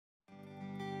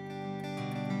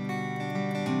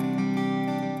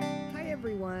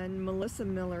Melissa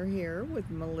Miller here with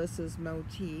Melissa's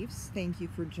Motifs. Thank you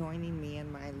for joining me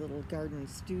in my little garden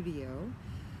studio.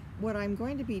 What I'm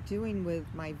going to be doing with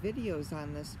my videos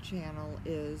on this channel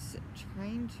is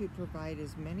trying to provide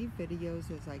as many videos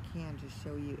as I can to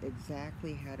show you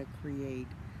exactly how to create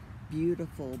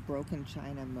beautiful broken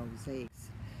china mosaics.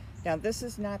 Now, this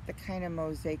is not the kind of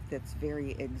mosaic that's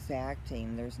very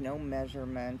exacting. There's no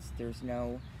measurements, there's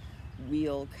no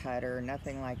wheel cutter,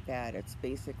 nothing like that. It's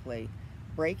basically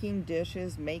breaking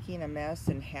dishes, making a mess,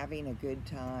 and having a good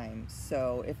time.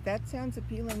 So if that sounds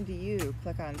appealing to you,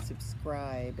 click on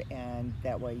subscribe, and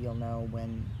that way you'll know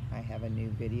when I have a new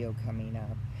video coming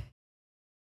up.